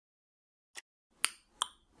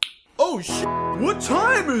Oh shit! What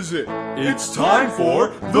time is it? It's time for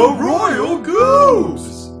the Royal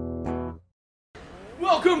Goobs!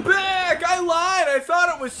 Welcome back! I lied! I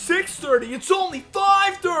thought it was 6:30. It's only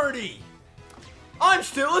 5:30! I'm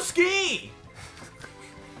still a ski!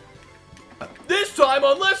 This time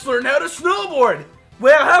on Let's Learn How to Snowboard!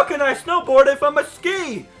 Well, how can I snowboard if I'm a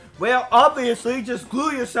ski? Well, obviously, just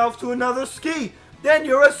glue yourself to another ski. Then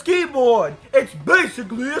you're a ski board. It's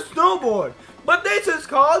basically a snowboard. But this is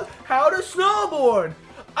called How to Snowboard.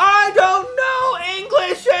 I don't know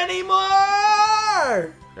English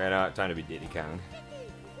anymore! Right now, time to be Diddy Kong.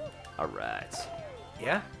 Alright.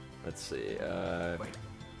 Yeah? Let's see, Wait,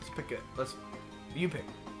 let's pick it. You pick.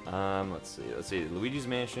 Let's see. Luigi's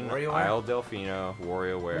Mansion, WarioWare? Isle Delfino,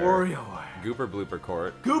 WarioWare. WarioWare. Gooper Blooper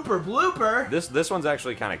Court. Gooper Blooper? This one's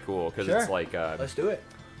actually kind of cool, because it's like, let's do it.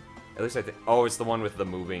 at least I think, oh, it's the one with the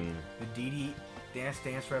moving. The DD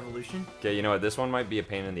Dance Revolution? Okay, you know what, this one might be a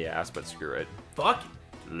pain in the ass, but screw it. Fuck.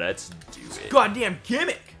 Let's do it. Goddamn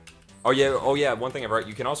gimmick. Oh yeah, one thing I forgot,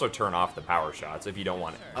 you can also turn off the power shots if you don't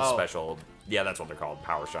want a Oh. special, yeah, that's what they're called,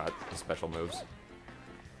 power shot, the special moves.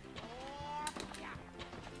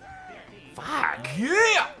 Fuck!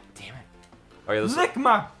 Yeah! Damn it. Oh yeah, Lick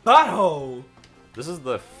my butthole! this is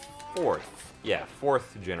the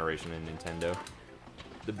fourth generation in Nintendo.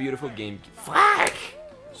 The beautiful game. Fuck!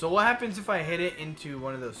 So what happens if I hit it into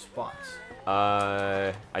one of those spots?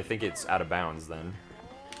 I think it's out of bounds then.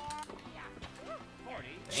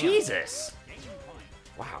 Jesus!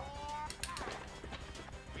 Wow.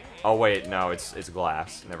 Oh wait, no, it's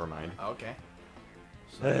glass. Never mind. Okay.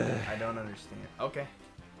 So I don't understand. Okay.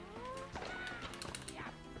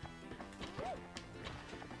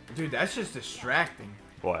 Dude, that's just distracting.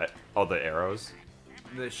 What? Oh, the arrows?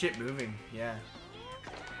 The shit moving, yeah.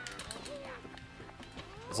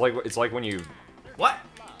 It's like when you. What?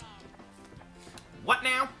 What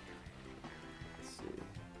now? Let's see.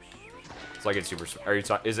 It's like in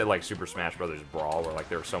is it like Super Smash Brothers Brawl, where like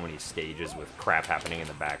there are so many stages with crap happening in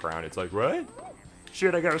the background? It's like, what?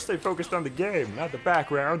 Shit, I gotta stay focused on the game, not the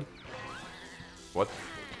background. What?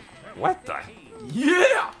 What the?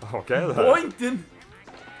 Yeah! Okay then. Boington!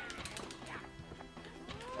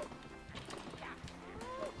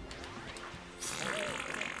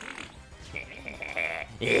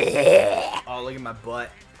 Oh, look at my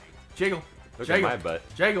butt. Jiggle. Look jiggle, at my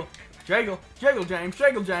butt. Jiggle. Jiggle. Jiggle, James.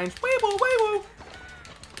 Jiggle, James. Weeble, weeble.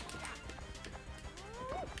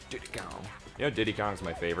 Diddy Kong. You know, Diddy Kong's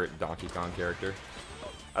my favorite Donkey Kong character.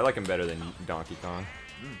 I like him better than Donkey Kong.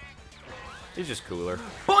 He's just cooler.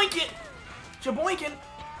 Boink it! Jaboinkin!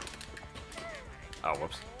 Oh,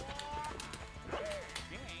 whoops.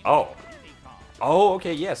 Oh. Oh,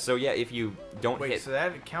 okay, yes. So, yeah, if you don't Wait, hit so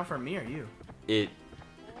that count for me or you? it...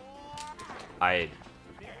 I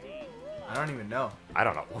don't even know.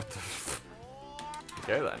 don't know. What the...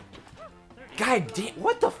 Okay, then. God damn...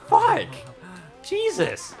 What the fuck?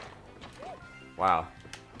 Jesus. Wow.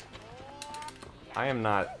 I am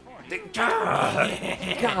not...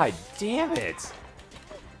 God damn it.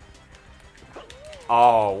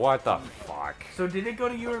 Oh, what the fuck? So did it go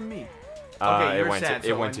to you or me? It went sad, to,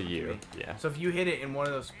 so it went to you. me. Yeah. So if you hit it in one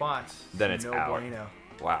of those spots, Then it's no out. bueno.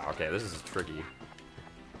 Wow, okay, this is tricky.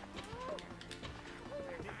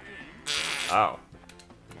 Oh.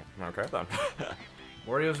 Okay, then.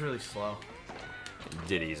 Wario's really slow.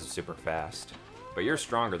 Diddy's super fast. But you're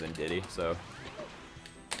stronger than Diddy, so...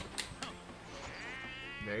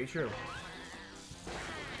 Very true.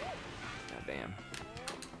 God damn.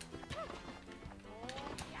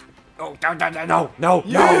 Oh, no!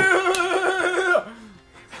 Yeah!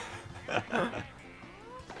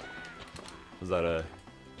 Was that a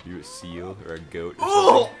seal or a goat or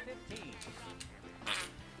Oh! something?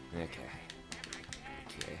 Okay.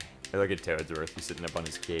 Hey, look at Toadsworth. He's sitting up on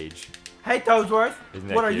his cage. Hey, Toadsworth. Isn't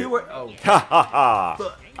that What are cute? you? Oh. Ha ha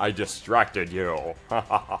ha! I distracted you. Ha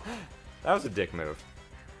ha ha! That was a dick move.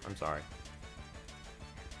 I'm sorry.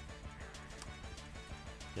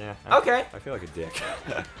 Yeah. Okay. I feel like a dick.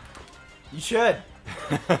 You should.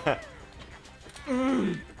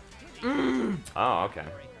 Oh, okay.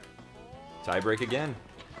 Tie break again.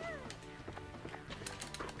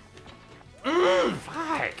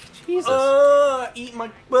 Fuck! Jesus. Eat my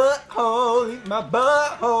butthole,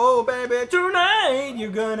 baby. Tonight you're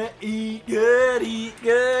gonna eat good,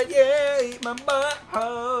 yeah. Eat my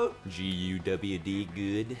butthole. G-U-W-D,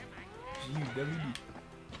 good. G-U-W-D.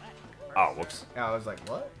 Oh, whoops. I was like,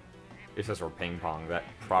 what? If this were ping pong, that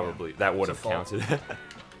probably, that would It's have a fault. counted.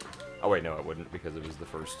 Oh wait, no it wouldn't, because it was the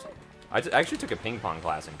first. I actually took a ping pong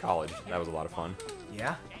class in college. That was a lot of fun.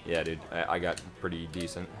 Yeah? Yeah, dude. I got pretty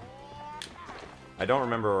decent. I don't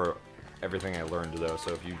remember everything I learned though.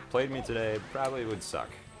 So if you played me today, it probably would suck.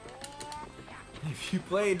 If you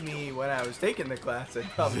played me when I was taking the class, I'd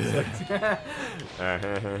probably suck.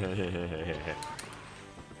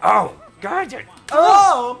 Oh, God!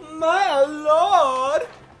 Oh my lord!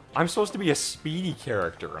 I'm supposed to be a speedy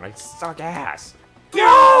character, and I suck ass.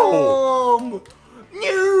 No!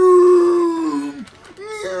 No!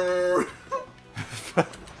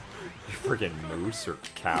 You freaking moose or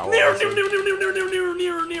cow? I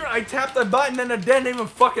tapped the button and it didn't even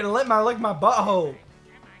fucking lick my butthole.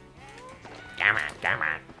 Come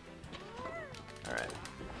on. Alright.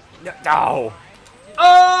 No!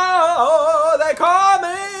 Oh, they call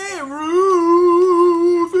me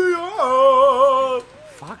Rufio.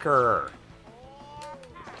 Fucker.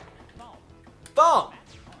 Thumb.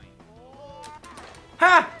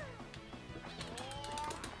 Ha!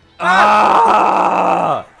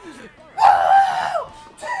 Ah!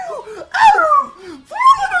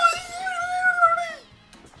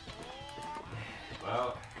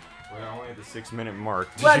 Well, we're only at the 6-minute mark.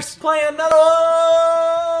 Let's play another one.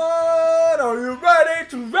 Are you ready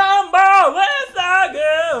to rumble with the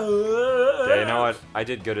good? Yeah, you know what? I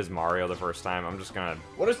did good as Mario the first time. I'm just gonna...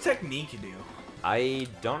 What does technique do? I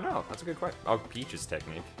don't know. That's a good question. Oh, Peach's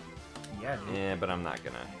technique. Yeah, dude. Yeah, but I'm not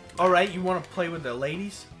gonna... Alright, you want to play with the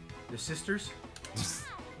ladies? The sisters?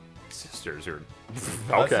 Sisters are...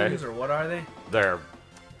 okay. Cousins, or what are they? They're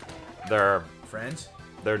Friends?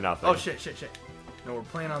 nothing. Oh, shit. No, we're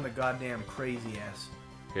playing on the goddamn crazy ass.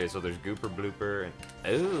 Okay, so there's Gooper, Blooper, and...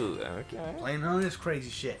 Ooh, okay. Playing on this crazy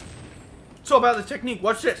shit. So about the technique,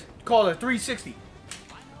 watch this. Call it a 360.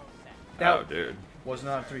 Oh, dude. Was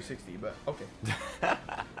not a 360, but okay. That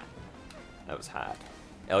was hot.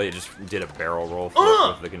 Elliot just did a barrel roll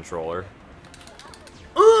flip with the controller.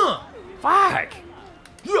 Fuck!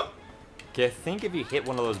 Yeah. Okay, I think if you hit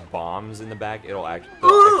one of those bombs in the back, it'll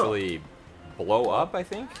actually blow up, I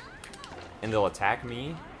think? And they'll attack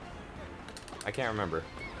me? I can't remember.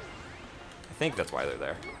 I think that's why they're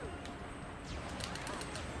there.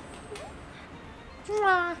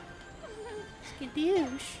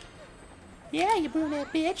 Skadoosh. Yeah, you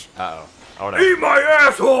brunette bitch. Uh-oh. Oh, no. Eat my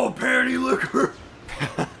asshole, panty licker.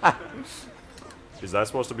 Is that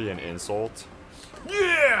supposed to be an insult?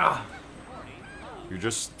 Yeah. You're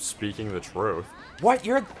just speaking the truth. What?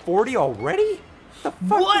 You're at 40 already? The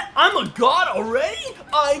fuck? What? I'm a god already?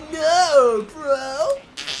 I know, bro.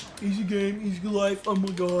 Easy game, easy life. I'm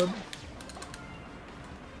a god.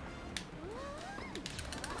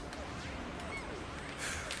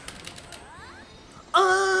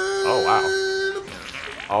 Oh, wow.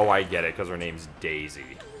 Oh, I get it, because her name's Daisy.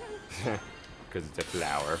 Because it's a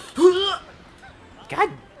flower. God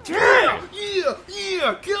damn!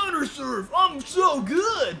 Yeah, counter surf. I'm so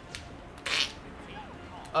good.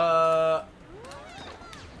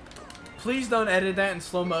 Please don't edit that in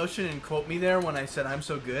slow motion and quote me there when I said I'm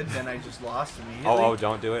so good. Then I just lost immediately. Oh,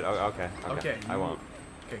 don't do it? Oh, okay. Okay. I won't.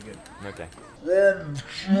 Okay, good. Okay. I'm so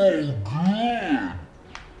good.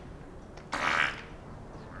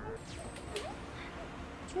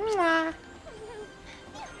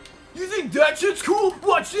 You think that shit's cool?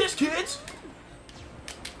 Watch this, kids.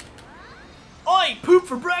 I ate poop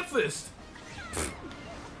for breakfast.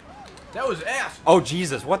 That was ass. Oh,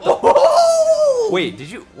 Jesus, what the... Oh! Wait, did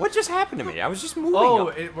you... What just happened to me? I was just moving.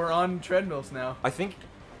 Oh, we're on treadmills now. I think...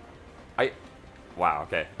 Wow,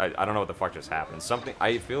 okay. I don't know what the fuck just happened. Something...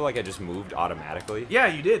 I feel like I just moved automatically. Yeah,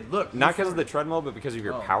 you did. Look. Not because of the treadmill, but because of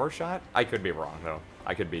your Oh. power shot. I could be wrong, though.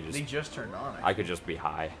 I could be just... They just turned on. I could just be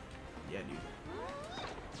high. Yeah, dude.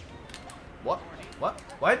 What? What?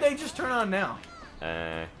 Why did they just turn on now?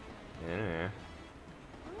 I don't know.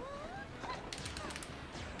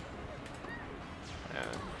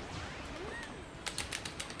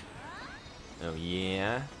 Oh,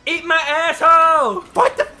 yeah? Eat my asshole!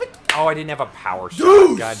 What the fuck? Oh, I didn't have a power shot.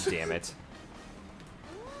 Deuce! God damn it.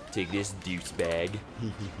 Take this deuce bag.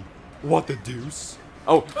 What the deuce?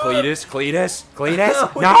 Oh, Cletus.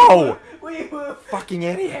 No! We were Fucking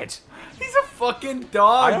idiot. He's a fucking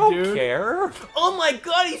dog, I don't dude. care. Oh my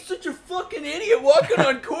god, he's such a fucking idiot walking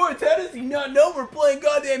on cords. How does he not know we're playing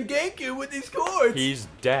goddamn GameCube with these cords? He's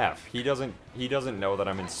deaf. He doesn't know that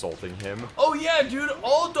I'm insulting him. Oh yeah, dude,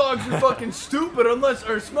 all dogs are fucking stupid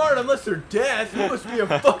or smart unless they're deaf. You must be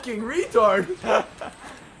a fucking retard.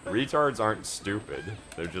 Retards aren't stupid.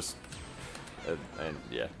 They're just... and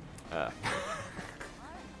yeah.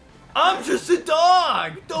 I'm just a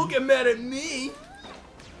dog. Don't get mad at me.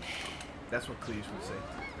 That's what Cletus would say.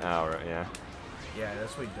 Oh, right, yeah. Yeah,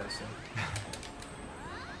 that's what he does say.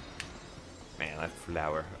 Man, that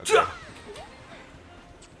flower. Okay.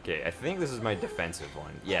 Okay, I think this is my defensive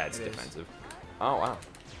one. Yeah, it's It is. defensive. Oh, wow.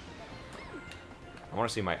 I want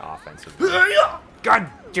to see my offensive. God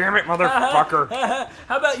damn it, motherfucker!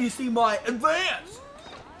 How about you see my advance?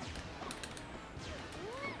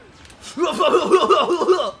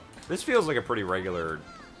 This feels like a pretty regular.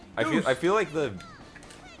 I feel like the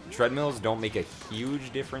treadmills don't make a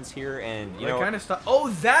huge difference here, and you know. Kind of stuff. Oh,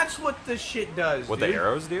 that's what the shit does. What dude. the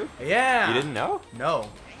arrows do? Yeah. You didn't know? No.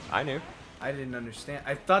 I knew. I didn't understand.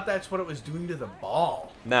 I thought that's what it was doing to the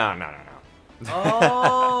ball. No.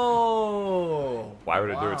 Oh. Why would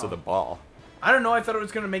it do it to the ball? I don't know. I thought it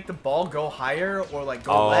was gonna make the ball go higher or like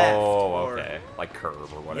go left. Oh, okay. Like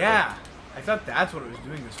curve or whatever. Yeah. I thought that's what it was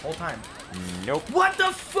doing this whole time. Nope. What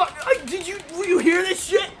the fuck? Will you hear this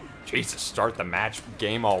shit? Jesus, start the match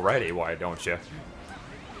game already. Why don't you?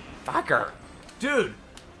 Fucker. Dude.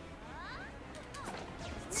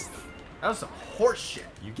 That was some horse shit.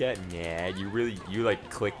 You get mad. You like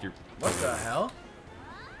clicked your. What the hell?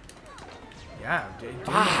 Yeah,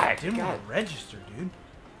 didn't want to register, dude.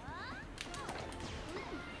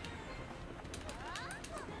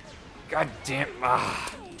 God damn.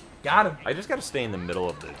 Ah. Got him. I just gotta stay in the middle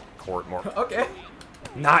of the court more. Okay.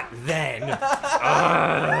 Not then.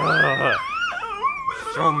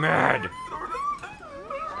 So mad.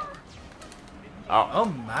 Oh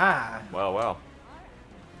my. Well.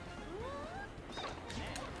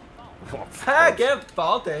 I get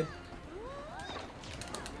faulted.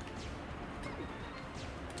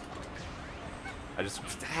 I just.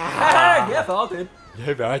 Get faulted.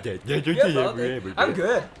 Get faulted. Get faulted. I'm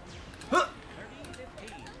good. Huh.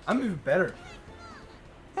 I'm even better.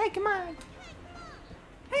 Hey, come on.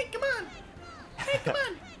 Hey, come on. Hey, come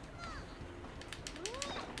on.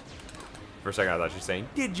 For a second, I thought she was saying,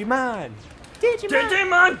 Digimon.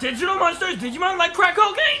 Digimon, digital monsters, Digimon like crack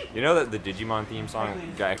cocaine. You know that the Digimon theme song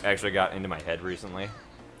actually got into my head recently?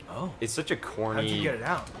 Oh. It's such a corny. How'd you get it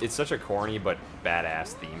out? It's such a corny but badass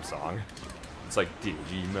theme song. It's like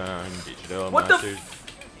Digimon, digital What monsters.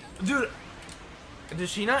 the dude? Does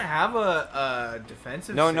she not have a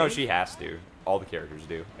defensive? No, save? she has to. All the characters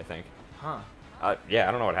do, I think. Huh. Yeah,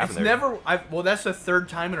 I don't know what happened It's there. never. Well, that's the third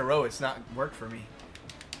time in a row it's not worked for me.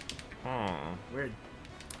 Weird.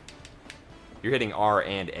 You're hitting R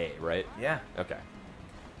and A, right? Yeah. Okay.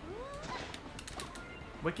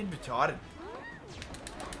 Wicked retarded.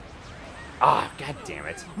 Ah, god damn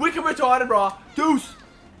it. Wicked retarded, bro. Deuce.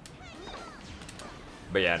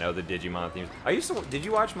 But yeah, no, the Digimon themes. Did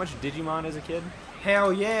you watch much Digimon as a kid?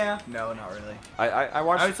 Hell yeah. No, not really. I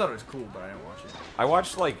watched. I always thought it was cool, but I didn't watch it. I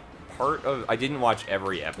watched like part of. I didn't watch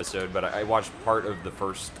every episode, but I watched part of the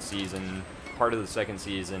first season, part of the second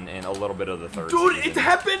season, and a little bit of the third Dude, season. it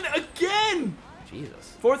happened again.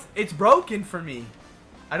 Jesus. Fourth, it's broken for me.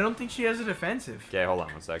 I don't think she has a defensive. Okay, hold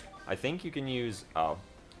on one sec. I think you can use. Oh.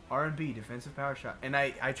 R&B, defensive power shot. And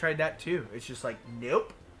I tried that too. It's just like,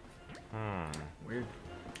 nope. Weird.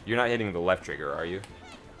 You're not hitting the left trigger, are you?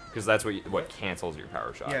 Because that's what cancels your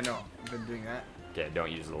power shot. Yeah, no. I've been doing that. Okay,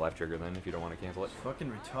 don't use the left trigger then if you don't want to cancel it.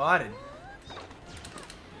 Fucking retarded.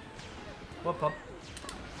 What, pup?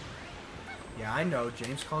 Yeah, I know.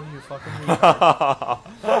 James called you a fucking retard.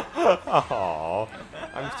 Oh,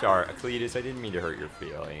 I'm sorry, Cletus. I didn't mean to hurt your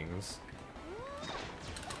feelings.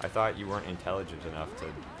 I thought you weren't intelligent enough to.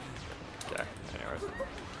 Okay. Anyways,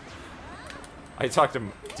 I talk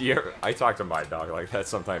to my dog like that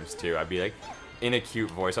sometimes too. I'd be like, in a cute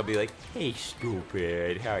voice, I'll be like, "Hey,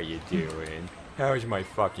 stupid, how you doing? How's my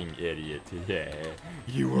fucking idiot today?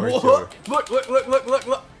 You are so."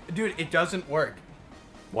 Look. Dude, it doesn't work.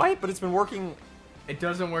 What? But it's been working. It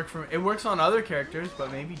doesn't work for. It works on other characters, but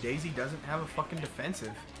maybe Daisy doesn't have a fucking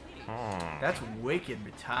defensive. That's wicked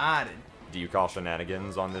retarded. Do you call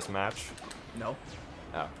shenanigans on this match? No.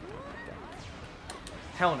 Oh. Okay.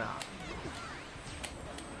 Hell no.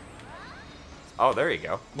 Oh, there you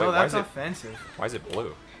go. No, Wait, that's offensive. Why is it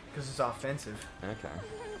blue? Because it's offensive. Okay.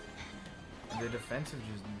 The defensive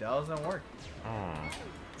just doesn't work.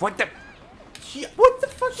 What the? Shit. What the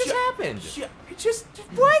fuck just happened? Shit. It just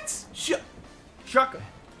what? Shit. Shaka.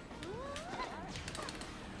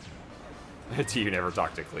 Do you never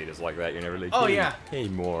talk to Cletus like that? You're never like, Oh, hey, yeah. Hey,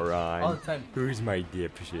 moron. All the time. Who's my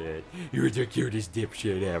dipshit? You're the cutest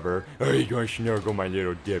dipshit ever. Are you gonna snuggle my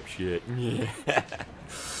little dipshit? Yeah.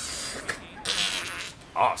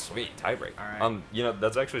 Oh, sweet. Tiebreak. All right. You know,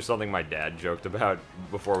 that's actually something my dad joked about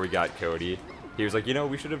before we got Cody. He was like, you know,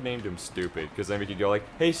 we should have named him Stupid, because then we could go like,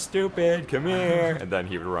 hey, Stupid, come here. And then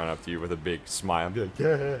he would run up to you with a big smile and be like,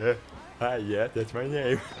 yeah, hi, yeah, that's my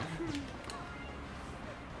name.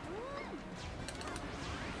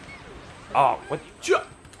 Oh, what?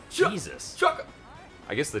 Jesus. Shaka.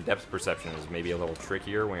 I guess the depth perception is maybe a little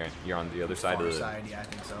trickier when you're on the other side Far of the... side, yeah, I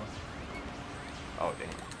think so. Oh, dang.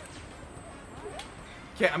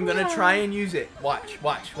 Okay, I'm gonna try and use it. Watch.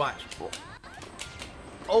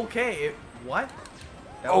 Okay, what?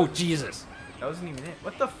 That Oh, was- Jesus. That wasn't even it.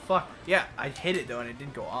 What the fuck? Yeah, I hit it though and it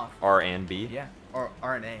didn't go off. R and B? Yeah, or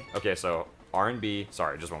R and A. Okay, so R and B,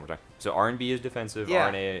 sorry, just one more time. So R and B is defensive, Yeah. R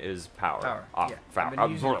and A is power. Power, yeah. Foul. I've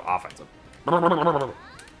been using- Offensive.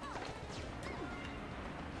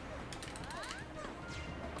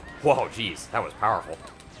 Whoa, jeez, that was powerful.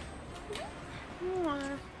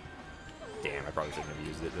 Damn, I probably shouldn't have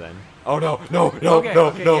used it then. Oh no, no, Okay,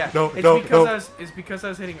 yeah. It's because I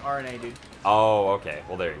was hitting R and A, dude. Oh, okay.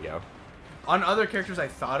 Well, there you go. On other characters, I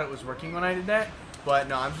thought it was working when I did that, but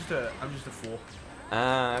no, I'm just a fool.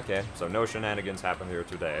 Okay. So no shenanigans happen here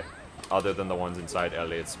today, other than the ones inside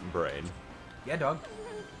Elliot's brain. Yeah, dog.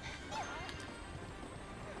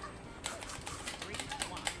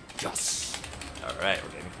 Yes. All right, we're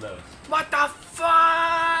getting close. What the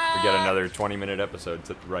fuck? We got another 20-minute episode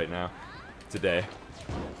right now, today,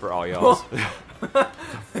 for all y'all. Fuck.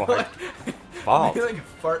 Balls. Like a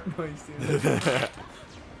fart noise, dude.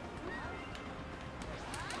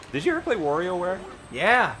 Did you ever play WarioWare?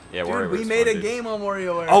 Yeah. Yeah, dude, WarioWare's we made fun, a dude. game on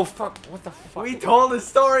WarioWare. Oh fuck! What the fuck? We told a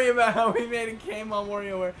story about how we made a game on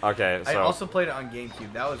WarioWare. Okay, so I also played it on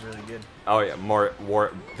GameCube. That was really good. oh yeah, more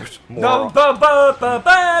Moronware.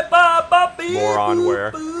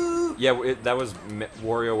 Yeah, that was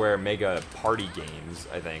WarioWare Mega Party Games.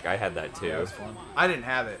 I think I had that too. Yeah, it was fun. I didn't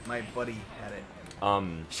have it. My buddy had it.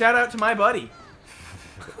 Um, Shout out to my buddy.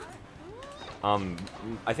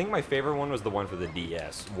 I think my favorite one was the one for the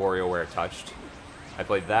DS, WarioWare Touched. I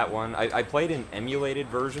played that one. I played an emulated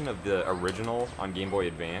version of the original on Game Boy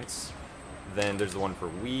Advance. Then there's the one for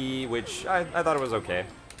Wii, which I thought it was okay.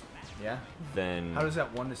 Yeah. Then How does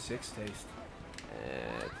that 1 to 6 taste?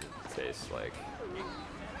 it tastes like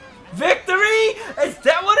Victory? Is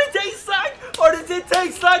that what it tastes like? Or does it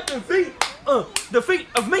taste like defeat? Defeat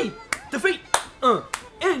of me. Defeat.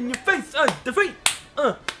 In your face. Defeat.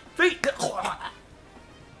 Feet.